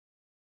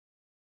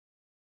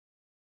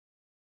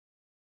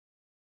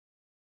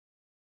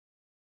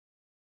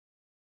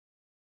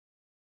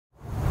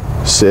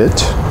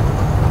sit.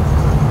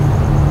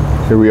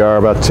 Here we are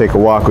about to take a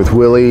walk with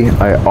Willie.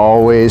 I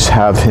always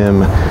have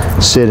him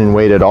sit and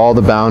wait at all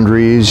the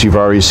boundaries. You've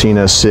already seen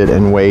us sit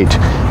and wait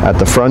at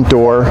the front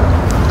door.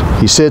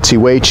 He sits, he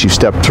waits, you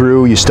step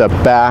through, you step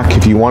back.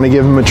 If you want to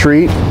give him a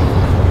treat,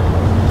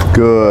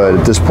 good.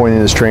 At this point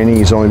in his training,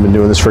 he's only been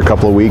doing this for a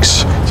couple of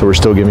weeks, so we're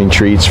still giving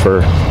treats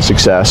for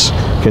success.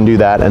 Can do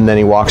that, and then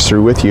he walks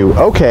through with you,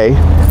 okay,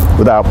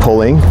 without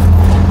pulling.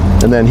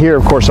 And then here,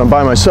 of course, I'm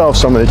by myself,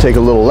 so I'm going to take a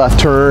little left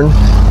turn.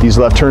 These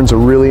left turns are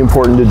really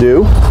important to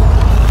do.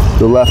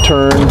 The left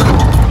turn,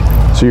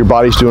 so your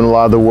body's doing a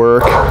lot of the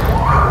work.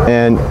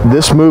 And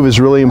this move is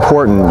really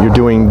important. You're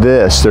doing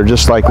this. They're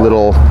just like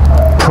little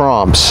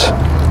prompts.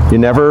 You're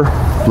never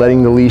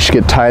letting the leash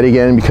get tight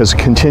again, because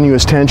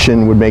continuous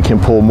tension would make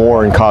him pull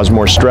more and cause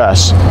more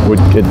stress.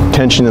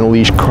 Tension in the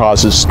leash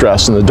causes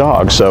stress in the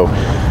dog. So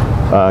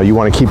you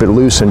want to keep it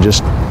loose and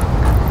just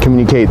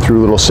communicate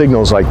through little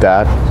signals like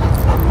that.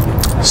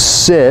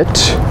 Sit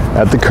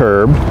at the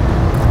curb.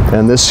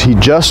 And this, he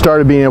just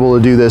started being able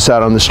to do this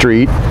out on the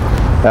street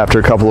after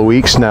a couple of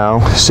weeks now.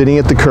 Sitting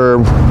at the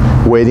curb,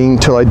 waiting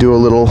till I do a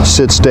little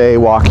sit stay,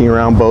 walking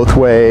around both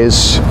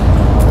ways.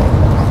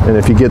 And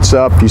if he gets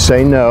up, you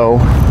say no.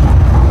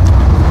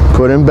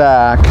 Put him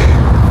back.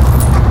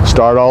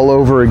 Start all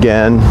over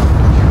again.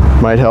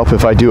 Might help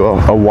if I do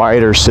a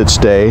wider sit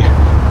stay,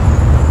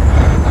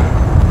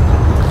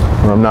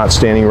 where I'm not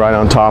standing right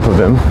on top of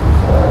him.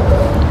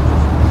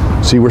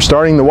 See, we're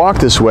starting the walk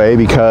this way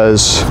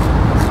because,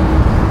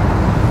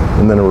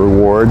 and then a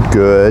reward,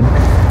 good.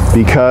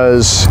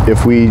 Because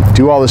if we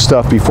do all this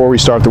stuff before we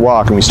start the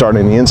walk, and we start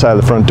on the inside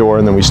of the front door,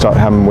 and then we start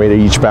having him wait at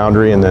each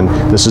boundary, and then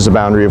this is a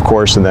boundary, of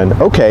course, and then,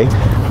 okay,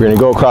 we're going to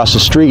go across the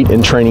street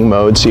in training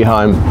mode, see how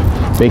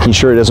I'm making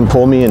sure he doesn't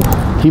pull me,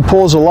 and he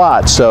pulls a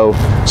lot, so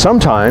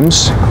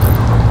sometimes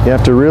you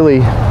have to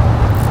really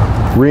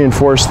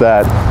reinforce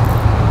that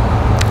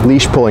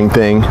leash pulling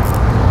thing.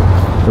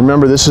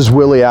 Remember, this is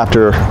Willie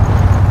after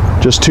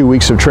just 2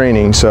 weeks of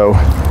training, so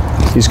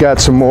he's got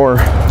some more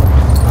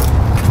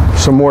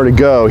to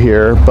go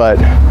here, but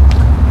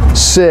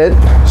sit.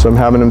 So I'm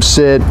having him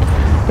sit,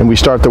 and we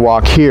start the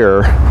walk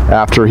here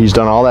after he's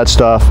done all that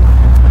stuff.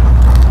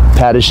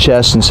 Pat his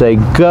chest and say,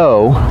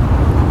 go,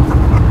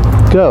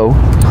 go.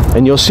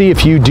 And you'll see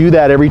if you do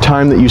that every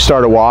time that you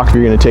start a walk, if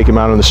you're going to take him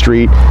out on the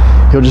street,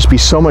 he'll just be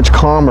so much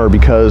calmer,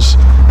 because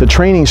the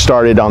training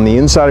started on the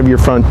inside of your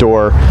front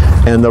door,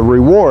 and the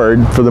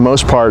reward, for the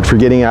most part, for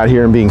getting out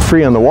here and being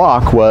free on the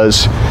walk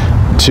was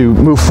to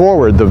move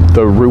forward.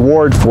 The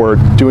reward for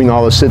doing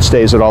all the sit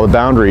stays at all the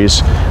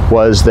boundaries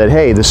was that,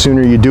 hey, the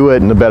sooner you do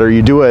it and the better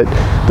you do it,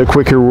 the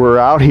quicker we're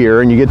out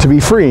here, and you get to be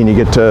free, and you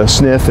get to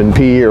sniff and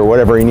pee or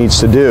whatever he needs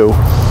to do.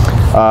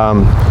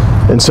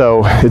 And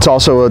so it's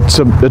also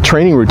a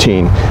training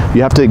routine.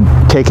 You have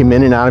to take him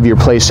in and out of your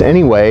place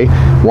anyway.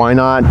 Why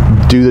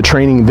not do the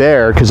training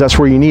there? Because that's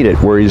where you need it,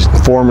 where he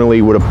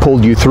formerly would have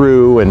pulled you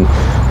through and,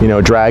 you know,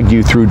 dragged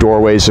you through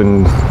doorways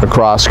and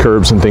across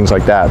curbs and things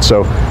like that.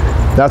 So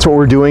that's what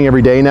we're doing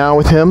every day now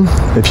with him.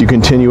 If you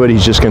continue it,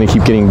 he's just going to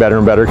keep getting better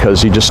and better,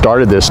 because he just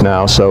started this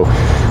now. So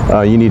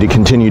you need to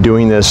continue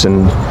doing this,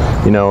 and,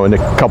 you know, in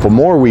a couple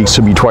more weeks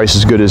he'll be twice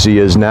as good as he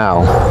is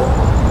now.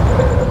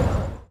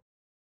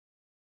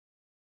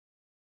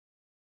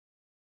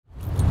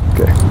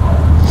 Okay.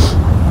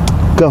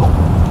 Go.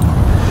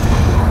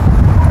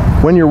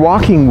 When you're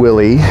walking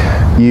Willie,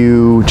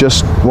 you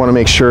just want to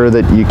make sure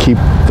that you keep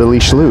the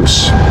leash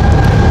loose.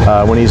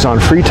 When he's on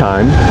free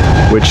time,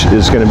 which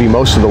is going to be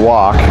most of the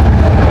walk,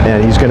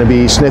 and he's going to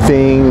be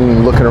sniffing,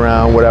 looking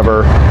around,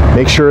 whatever,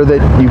 make sure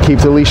that you keep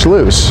the leash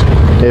loose.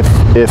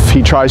 If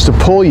he tries to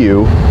pull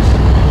you,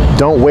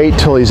 don't wait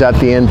till he's at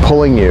the end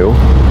pulling you.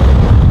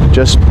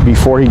 Just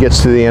before he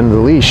gets to the end of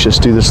the leash,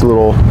 just do this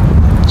little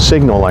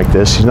signal like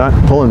this. He's not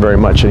pulling very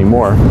much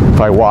anymore.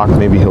 If I walk,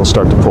 maybe he'll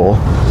start to pull,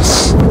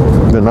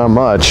 but not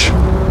much.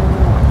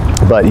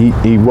 But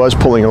he was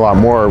pulling a lot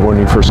more when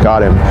we first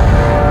got him.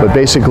 But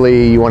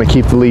basically, you want to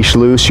keep the leash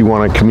loose. You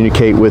want to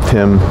communicate with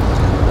him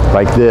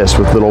like this,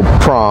 with little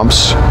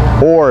prompts.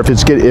 Or if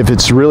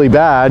it's really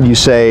bad, you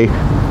say,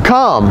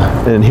 come,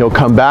 and he'll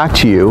come back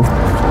to you.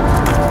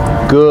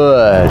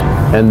 Good.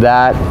 And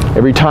that,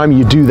 every time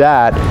you do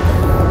that,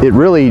 it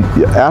really,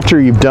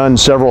 after you've done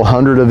several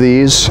hundred of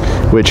these,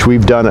 which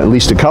we've done at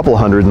least a couple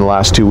hundred in the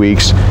last 2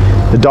 weeks,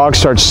 the dog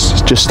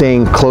starts just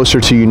staying closer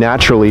to you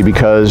naturally,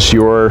 because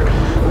you're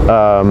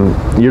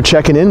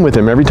checking in with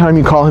him. Every time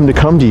you call him to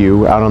come to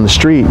you out on the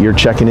street, you're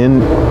checking in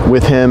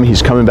with him.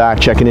 He's coming back,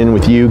 checking in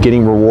with you,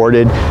 getting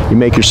rewarded. You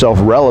make yourself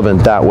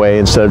relevant that way,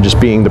 instead of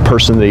just being the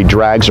person that he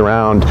drags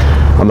around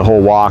on the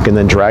whole walk and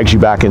then drags you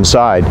back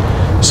inside.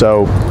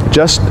 So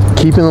just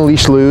keeping the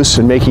leash loose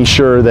and making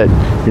sure that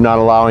you're not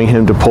allowing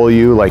him to pull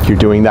you, like you're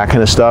doing that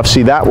kind of stuff.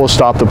 See, that will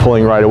stop the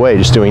pulling right away,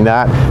 just doing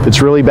that. If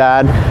it's really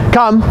bad,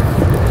 come.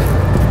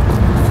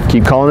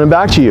 Keep calling him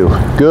back to you.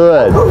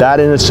 Good. That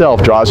in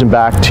itself draws him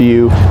back to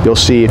you. You'll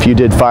see if you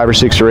did 5 or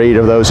 6 or 8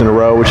 of those in a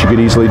row, which you could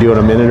easily do in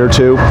a minute or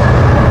 2,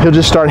 he'll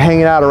just start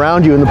hanging out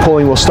around you and the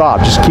pulling will stop.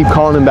 Just keep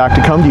calling him back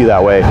to come to you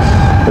that way.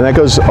 And that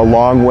goes a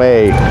long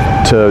way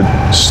to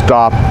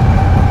stop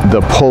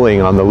the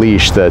pulling on the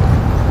leash that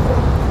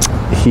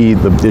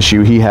the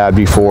issue he had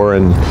before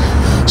and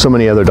so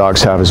many other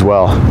dogs have as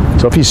well.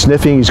 So if he's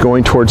sniffing, he's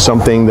going towards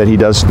something that he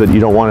does that you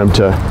don't want him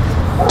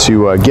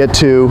to get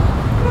to.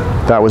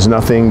 That was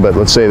nothing, but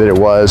let's say that it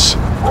was.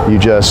 You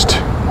just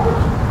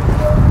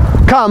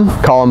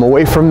call him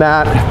away from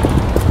that.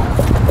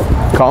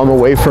 Call him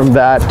away from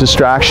that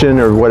distraction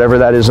or whatever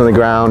that is on the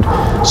ground.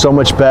 So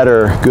much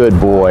better, good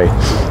boy,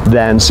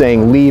 than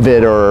saying leave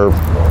it or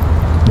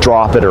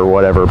drop it or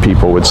whatever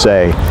people would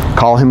say.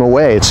 Call him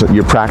away.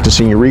 You're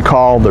practicing your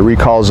recall. The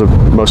recall is the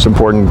most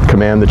important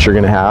command that you're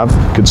going to have.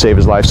 Could save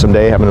his life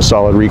someday, having a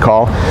solid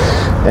recall.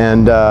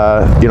 And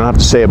you don't have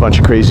to say a bunch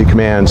of crazy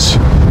commands.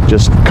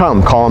 Just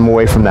call him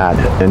away from that,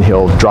 and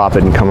he'll drop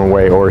it and come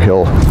away, or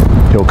he'll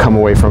come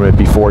away from it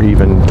before he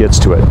even gets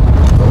to it.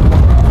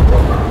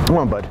 Come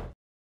on, bud.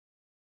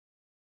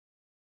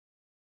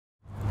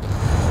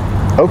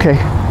 Okay,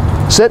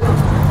 sit.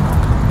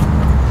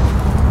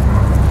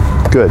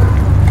 Good.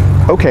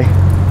 Okay,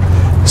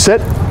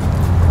 sit.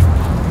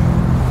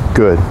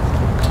 Good.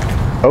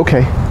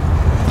 Okay,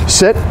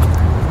 sit.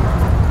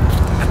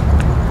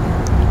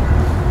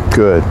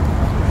 Good.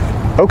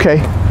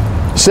 Okay,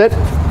 sit.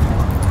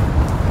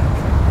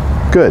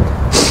 Good.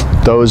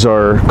 Those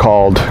are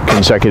called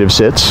consecutive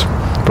sits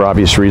for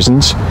obvious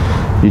reasons.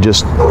 You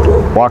just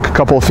walk a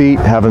couple of feet,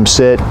 have him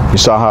sit. You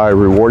saw how I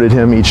rewarded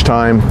him each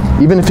time.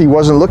 Even if he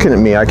wasn't looking at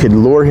me, I could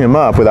lure him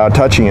up without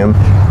touching him,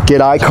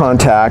 get eye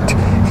contact.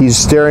 He's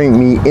staring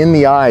me in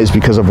the eyes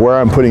because of where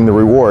I'm putting the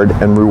reward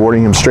and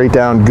rewarding him straight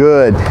down.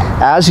 Good.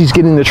 As he's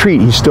getting the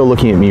treat, he's still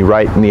looking at me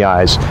right in the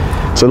eyes.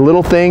 It's a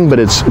little thing, but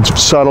it's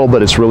subtle,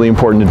 but it's really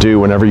important to do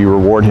whenever you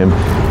reward him.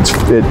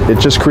 It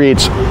just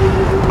creates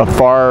a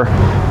far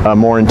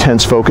more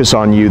intense focus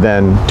on you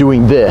than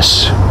doing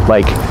this,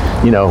 like,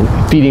 you know,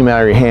 feeding him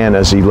out of your hand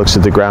as he looks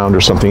at the ground or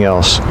something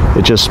else.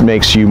 It just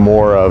makes you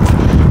more of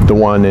the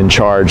one in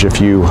charge if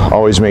you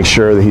always make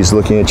sure that he's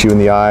looking at you in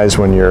the eyes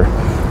when you're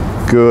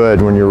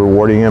good, when you're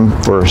rewarding him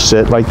for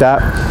sit like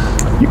that.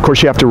 Of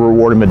course, you have to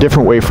reward him a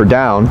different way for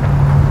down,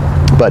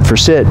 but for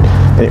sit,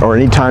 or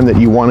any time that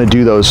you want to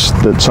do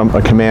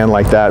a command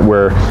like that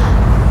where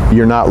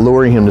you're not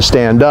luring him to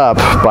stand up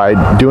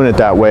by doing it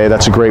that way,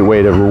 that's a great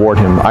way to reward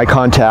him. Eye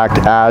contact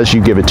as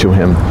you give it to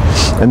him.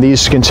 And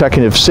these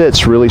consecutive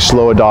sits really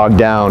slow a dog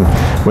down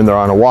when they're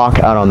on a walk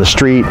out on the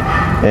street.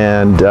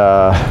 And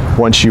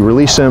once you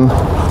release him,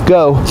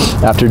 go.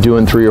 After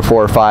doing 3 or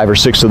 4 or 5 or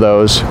 6 of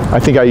those, I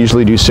think I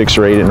usually do 6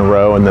 or 8 in a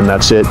row, and then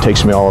that's it. It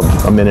takes me all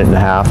of a minute and a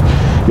half.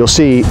 You'll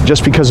see,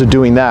 just because of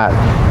doing that,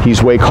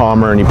 he's way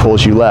calmer and he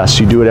pulls you less.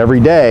 You do it every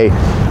day,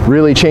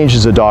 really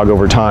changes a dog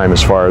over time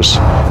as far as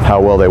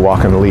how well they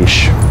walk on the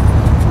leash.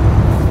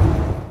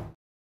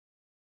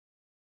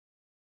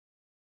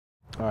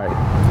 All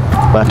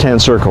right,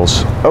 left-hand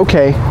circles.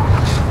 Okay,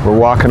 we're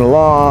walking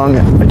along.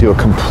 I do a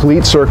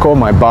complete circle.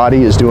 My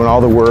body is doing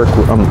all the work.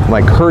 I'm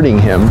like hurting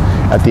him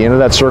at the end of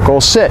that circle.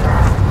 Sit.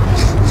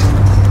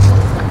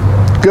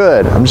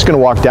 Good. I'm just going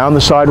to walk down the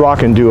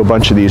sidewalk and do a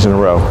bunch of these in a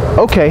row.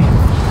 Okay.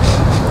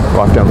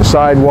 Walk down the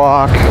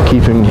sidewalk,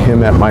 keeping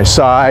him at my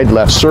side,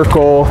 left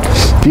circle.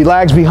 If he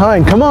lags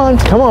behind, come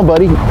on,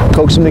 buddy.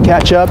 Coax him to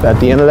catch up at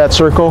the end of that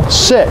circle.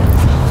 Sit.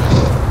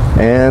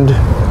 And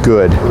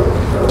good.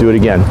 Do it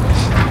again.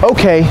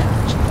 Okay.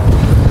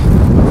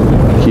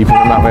 Keeping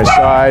him at my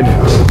side,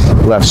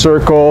 left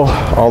circle,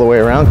 all the way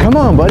around. Come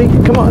on, buddy,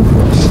 come on.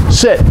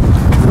 Sit.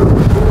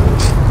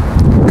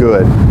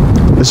 Good.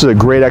 This is a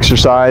great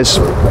exercise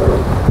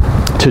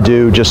to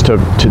do just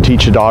to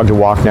teach a dog to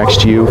walk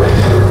next to you.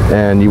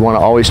 And you want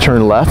to always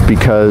turn left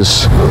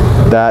because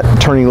that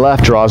turning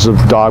left draws the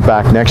dog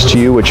back next to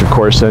you, which of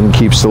course then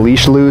keeps the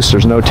leash loose.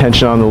 There's no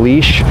tension on the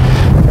leash.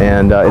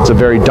 And it's a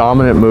very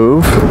dominant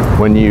move.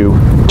 When you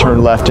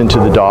turn left into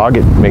the dog,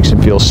 it makes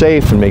him feel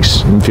safe and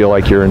makes him feel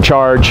like you're in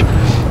charge.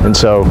 And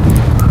so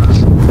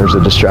there's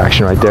a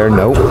distraction right there.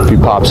 Nope. If he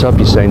pops up,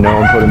 you say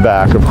no and put him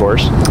back, of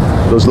course.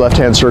 Those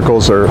left-hand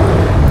circles are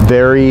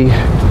very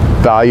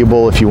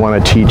valuable if you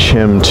want to teach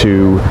him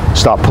to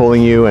stop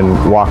pulling you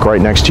and walk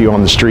right next to you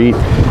on the street.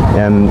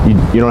 And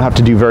you don't have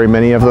to do very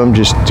many of them.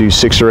 Just do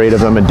 6 or 8 of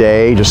them a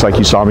day, just like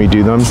you saw me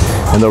do them.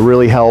 And they'll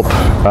really help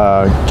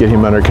get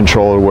him under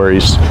control where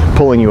he's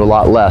pulling you a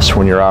lot less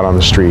when you're out on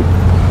the street.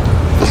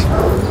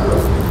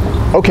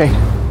 Okay.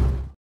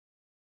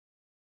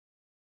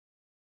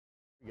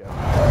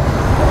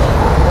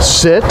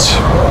 Sit.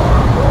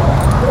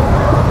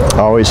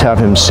 Always have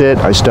him sit.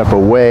 I step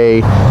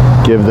away,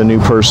 give the new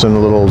person a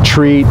little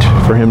treat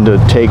for him to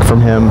take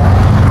from him.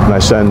 When I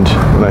send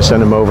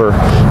him over,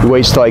 he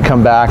waits till I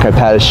come back. I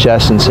pat his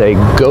chest and say,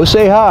 "Go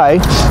say hi."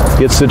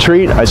 Gets the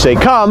treat. I say,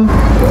 "Come."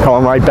 Call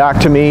him right back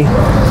to me.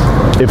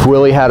 If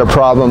Willie had a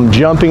problem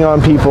jumping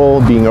on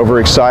people, being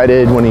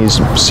overexcited when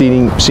he's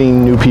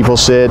seeing new people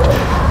sit,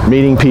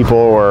 meeting people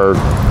or,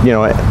 you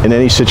know, in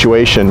any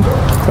situation.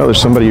 Oh,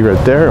 there's somebody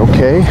right there.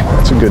 Okay,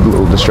 that's a good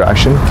little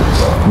distraction.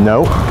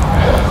 No.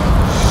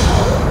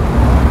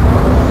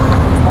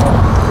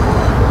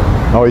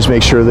 Always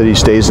make sure that he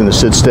stays in the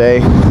sit-stay.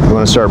 You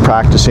want to start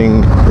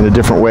practicing in a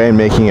different way and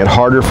making it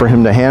harder for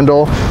him to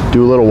handle.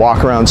 Do a little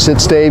walk-around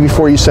sit-stay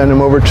before you send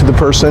him over to the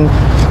person.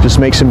 Just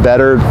makes him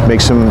better,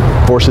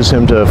 forces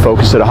him to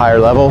focus at a higher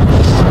level.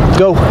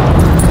 Go.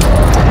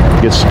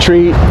 Gets the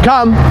treat.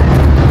 Come.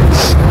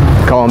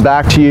 Call him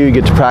back to you. You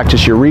get to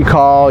practice your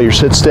recall, your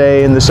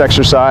sit-stay in this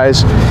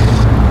exercise.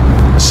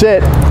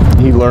 Sit.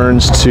 He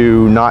learns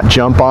to not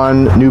jump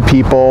on new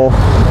people.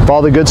 If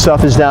all the good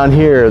stuff is down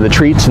here, the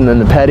treats and then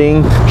the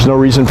petting, there's no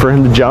reason for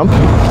him to jump.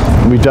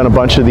 We've done a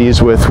bunch of these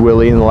with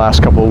Willy in the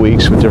last couple of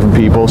weeks with different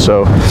people,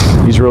 so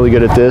he's really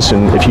good at this,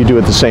 and if you do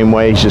it the same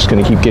way, he's just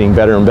going to keep getting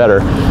better and better.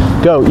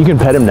 Go, you can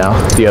pet him now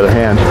with the other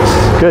hand.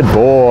 Good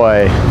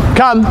boy.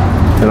 Come,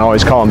 and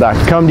always call him back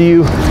to come to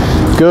you.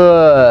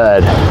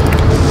 Good.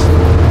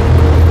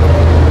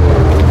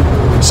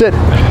 Sit,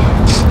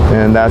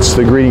 and that's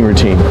the greeting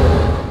routine.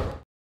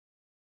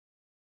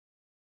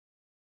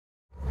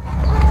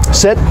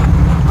 Sit.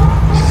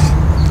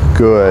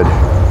 Good.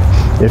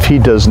 If he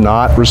does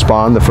not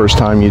respond the first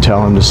time you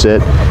tell him to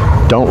sit,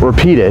 don't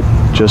repeat it.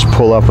 Just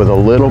pull up with a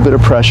little bit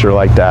of pressure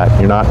like that.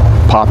 You're not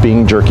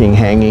popping, jerking,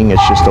 hanging.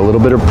 It's just a little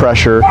bit of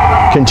pressure,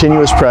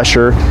 continuous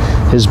pressure.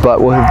 His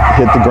butt will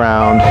hit the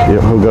ground,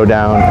 he'll go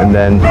down, and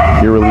then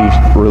you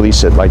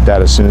release it like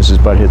that as soon as his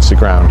butt hits the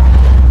ground.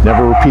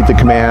 Never repeat the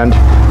command.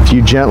 If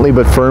you gently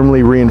but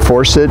firmly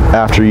reinforce it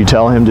after you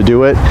tell him to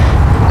do it,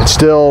 it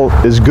still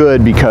is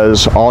good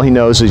because all he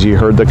knows is you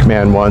heard the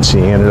command once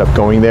and he ended up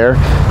going there.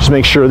 Just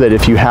make sure that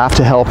if you have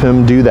to help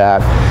him do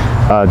that,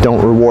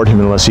 don't reward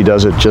him unless he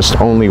does it just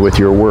only with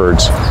your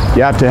words.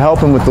 You have to help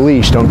him with the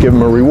leash. Don't give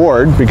him a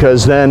reward,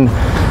 because then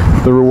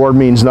the reward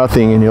means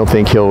nothing and he'll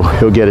think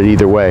he'll get it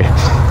either way.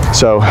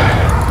 So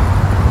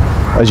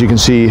as you can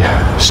see,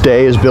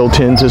 stay is built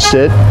into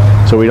sit.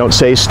 So we don't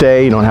say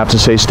stay. You don't have to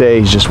say stay.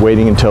 He's just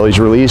waiting until he's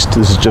released.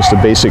 This is just a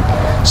basic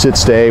sit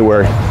stay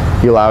where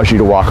he allows you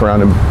to walk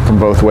around him from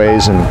both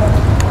ways and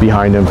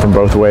behind him from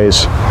both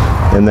ways.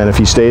 And then if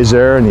he stays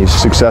there and he's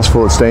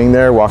successful at staying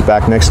there, walk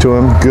back next to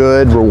him.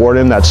 Good. Reward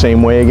him that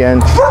same way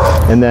again.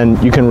 And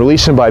then you can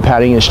release him by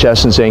patting his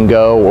chest and saying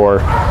go, or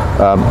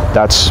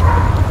that's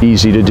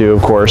easy to do,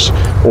 of course.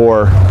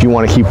 Or if you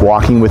want to keep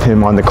walking with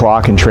him on the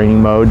clock in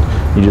training mode,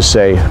 you just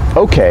say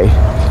okay,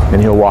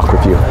 and he'll walk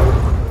with you.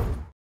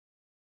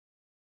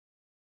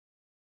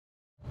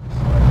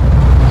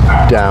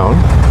 Down.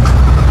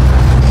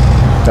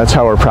 That's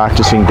how we're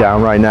practicing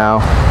down right now.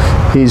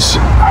 He's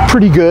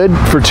pretty good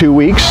for 2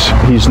 weeks.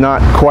 He's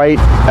not quite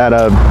at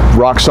a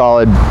rock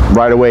solid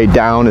right away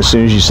down as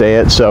soon as you say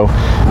it, so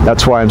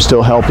that's why I'm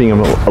still helping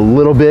him a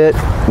little bit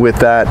with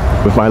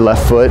that, with my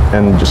left foot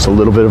and just a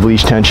little bit of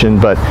leash tension.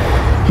 But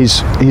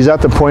he's at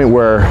the point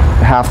where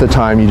half the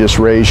time you just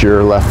raise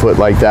your left foot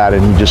like that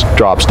and he just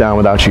drops down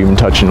without you even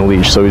touching the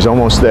leash, so he's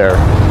almost there.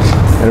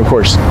 And of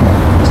course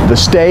the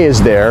stay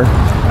is there.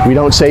 We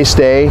don't say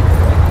stay.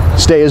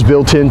 Stay is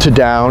built into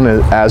down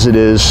as it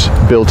is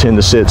built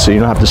into sit, so you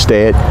don't have to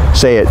say it.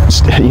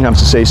 You don't have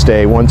to say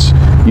stay. Once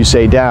you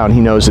say down,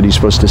 he knows that he's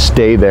supposed to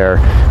stay there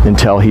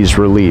until he's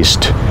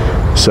released.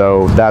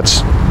 So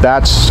that's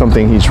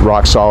something he's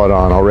rock solid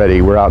on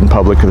already. We're out in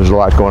public and there's a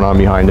lot going on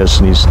behind us,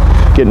 and he's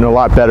getting a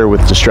lot better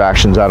with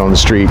distractions out on the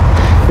street.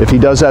 If he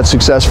does that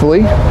successfully,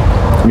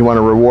 you want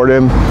to reward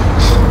him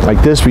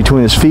like this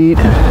between his feet.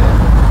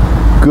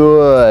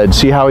 Good.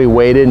 See how he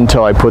waited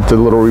until I put the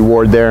little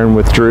reward there and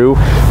withdrew?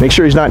 Make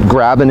sure he's not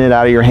grabbing it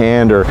out of your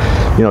hand or,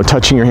 you know,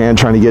 touching your hand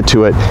trying to get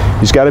to it.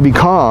 He's got to be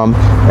calm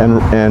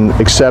and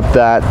accept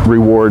that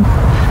reward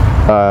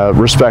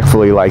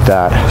respectfully like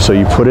that. So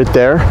you put it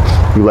there,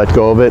 you let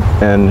go of it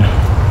and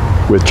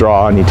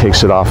withdraw, and he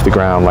takes it off the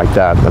ground like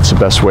that. That's the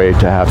best way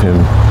to have him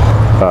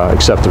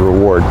accept the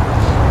reward.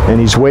 And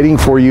he's waiting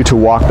for you to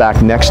walk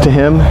back next to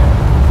him.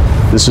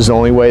 This is the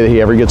only way that he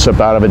ever gets up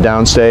out of a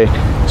downstay.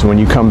 So when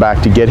you come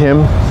back to get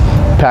him,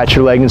 pat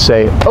your leg and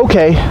say,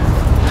 okay.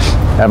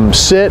 Have him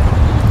sit.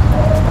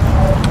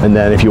 And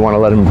then if you want to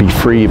let him be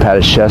free, you pat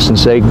his chest and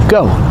say,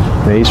 go.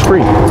 And he's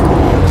free.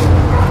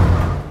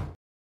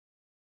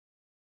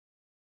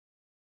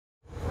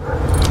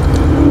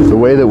 The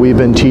way that we've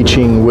been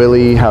teaching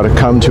Willy how to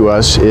come to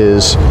us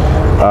is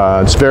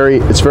it's very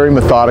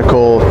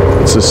methodical.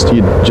 It's just,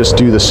 you just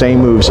do the same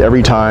moves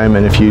every time,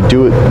 and if you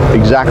do it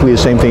exactly the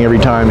same thing every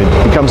time,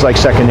 it becomes like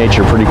second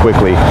nature pretty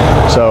quickly.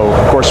 So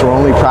of course we're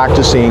only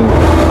practicing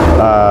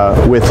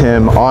with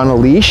him on a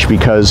leash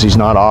because he's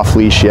not off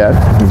leash yet,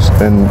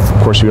 and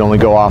of course we'd only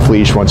go off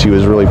leash once he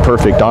was really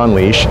perfect on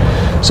leash.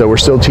 So we're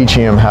still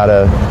teaching him how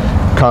to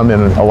come in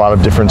a lot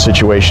of different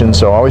situations.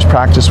 So always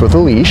practice with a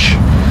leash.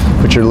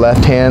 Put your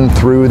left hand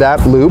through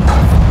that loop,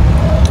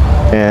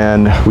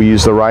 and we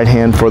use the right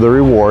hand for the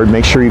reward.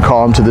 Make sure you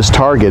call him to this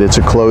target. It's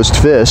a closed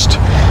fist,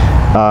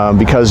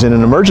 because in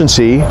an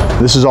emergency,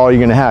 this is all you're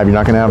going to have. You're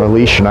not going to have a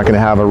leash, you're not going to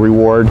have a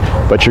reward,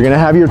 but you're going to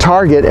have your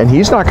target, and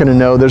he's not going to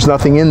know there's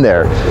nothing in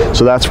there.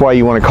 So that's why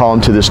you want to call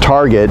him to this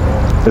target,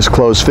 this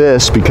closed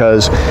fist,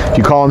 because if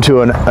you call him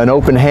to an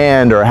open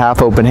hand or a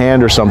half open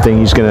hand or something,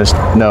 he's going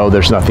to know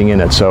there's nothing in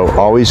it. So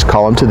always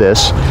call him to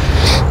this,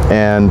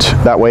 and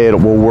that way it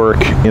will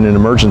work in an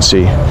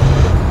emergency.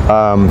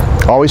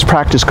 Always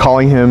practice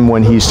calling him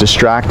when he's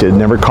distracted.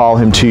 Never call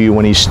him to you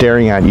when he's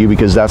staring at you,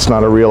 because that's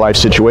not a real life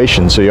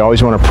situation. So you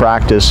always want to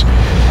practice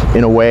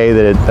in a way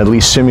that it at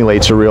least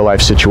simulates a real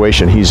life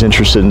situation. He's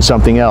interested in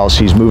something else,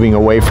 he's moving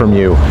away from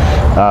you,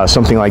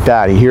 something like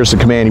that. He hears the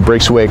command, he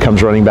breaks away,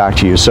 comes running back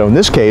to you. So in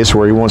this case,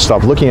 where he won't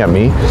stop looking at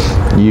me,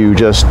 you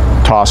just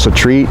toss a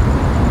treat,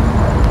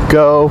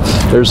 go,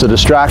 there's a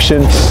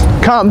distraction,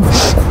 come,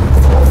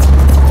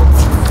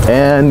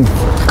 and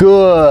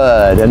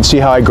good. And see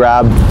how I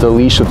grab the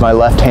leash with my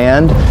left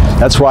hand?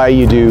 That's why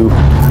you do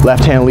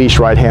left hand leash,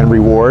 right hand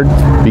reward,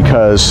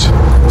 because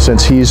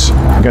since he's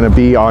going to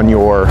be on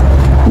your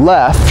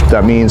left,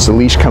 that means the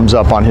leash comes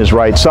up on his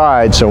right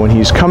side. So when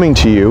he's coming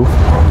to you,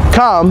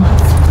 come,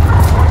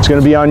 it's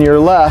going to be on your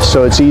left,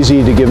 so it's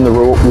easy to give him the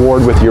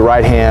reward with your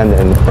right hand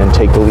and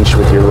take the leash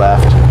with your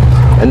left.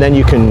 And then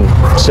you can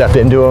step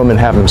into him and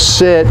have him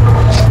sit.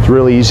 It's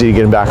really easy to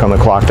get him back on the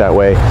clock that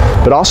way.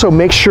 But also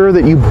make sure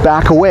that you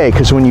back away,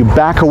 because when you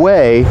back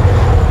away,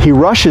 he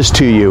rushes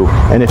to you.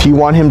 And if you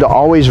want him to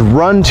always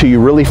run to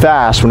you really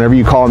fast whenever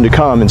you call him to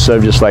come, instead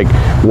of just like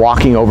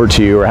walking over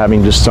to you or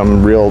having just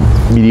some real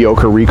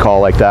mediocre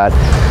recall like that,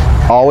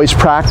 always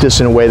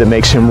practice in a way that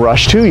makes him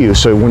rush to you.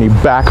 So when you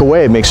back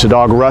away, it makes the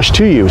dog rush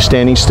to you.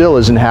 Standing still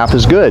isn't half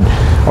as good.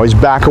 Always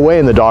back away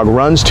and the dog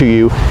runs to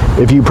you.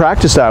 If you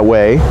practice that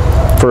way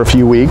for a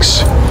few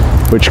weeks,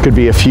 which could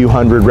be a few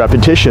hundred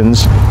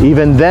repetitions,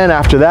 even then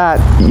after that,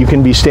 you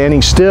can be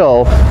standing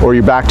still or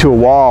you're back to a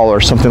wall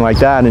or something like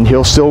that, and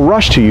he'll still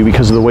rush to you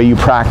because of the way you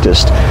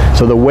practiced.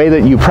 So the way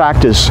that you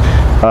practice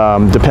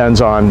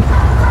depends on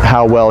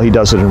how well he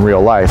does it in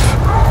real life.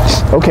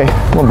 Okay,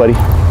 come on, buddy.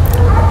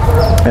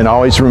 And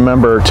always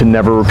remember to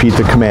never repeat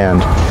the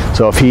command.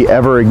 So if he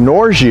ever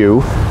ignores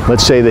you,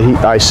 let's say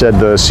that I said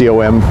the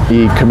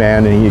C-O-M-E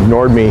command and he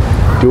ignored me,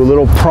 do a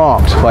little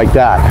prompt like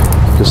that,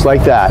 just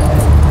like that.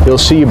 He'll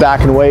see you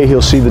backing away,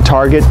 he'll see the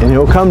target, and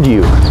he'll come to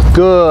you.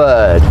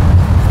 Good.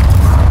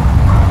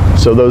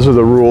 So those are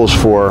the rules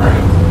for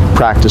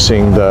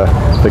practicing the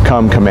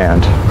come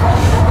command.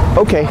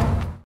 Okay.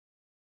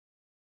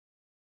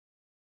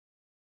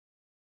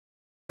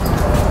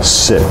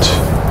 Sit.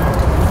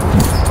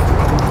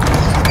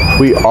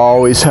 We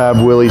always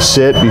have Willy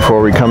sit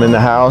before we come in the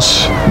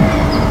house.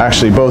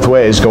 Actually, both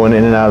ways, going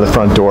in and out of the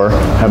front door.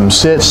 Have him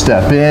sit,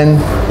 step in,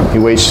 he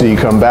waits till you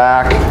come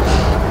back.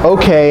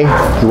 Okay,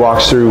 he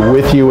walks through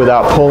with you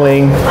without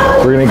pulling.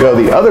 We're going to go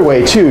the other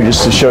way too,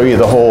 just to show you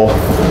the whole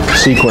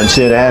sequence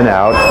in and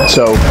out.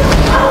 So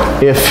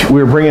if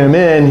we were bringing him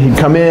in, he'd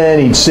come in,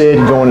 he'd sit,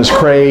 he'd go in his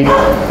crate,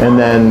 and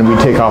then we'd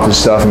take off his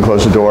stuff and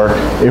close the door.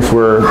 If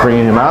we're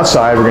bringing him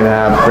outside, we're going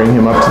to bring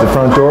him up to the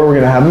front door. We're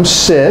going to have him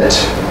sit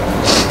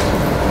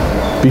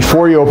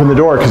before you open the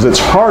door, because it's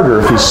harder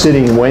if he's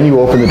sitting when you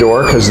open the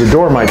door, because the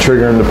door might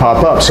trigger him to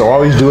pop up. So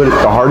always do it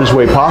the hardest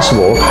way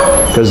possible,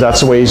 because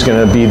that's the way he's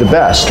going to be the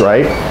best,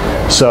 right?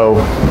 So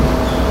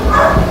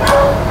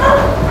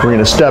we're going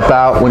to step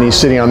out when he's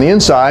sitting on the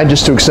inside,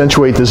 just to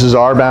accentuate this is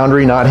our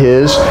boundary, not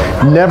his.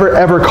 Never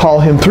ever call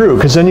him through,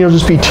 because then you'll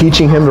just be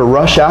teaching him to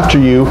rush after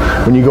you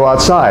when you go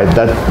outside.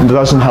 That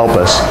doesn't help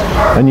us.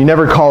 And you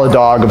never call a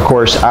dog, of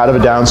course, out of a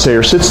downstay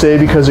or sit stay,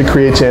 because it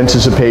creates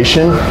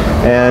anticipation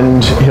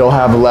and he'll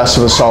have less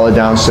of a solid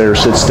downstay or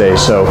sit stay.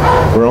 So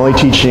we're only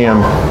teaching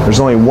him there's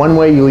only one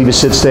way you leave a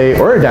sit stay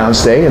or a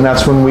downstay, and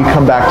that's when we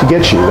come back to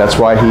get you. That's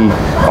why he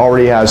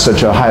already has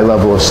such a high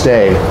level of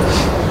stay.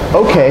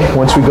 Okay,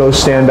 once we go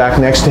stand back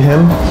next to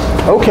him,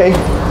 okay,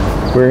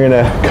 we're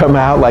gonna come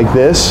out like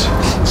this.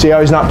 See how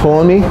he's not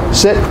pulling me?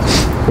 Sit.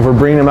 If we're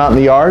bringing him out in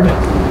the yard,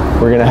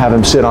 we're gonna have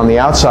him sit on the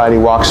outside. He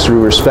walks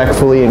through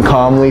respectfully and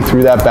calmly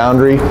through that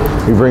boundary.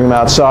 We bring him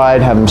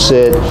outside, have him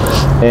sit,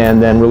 and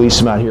then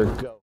release him out here.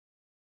 Go.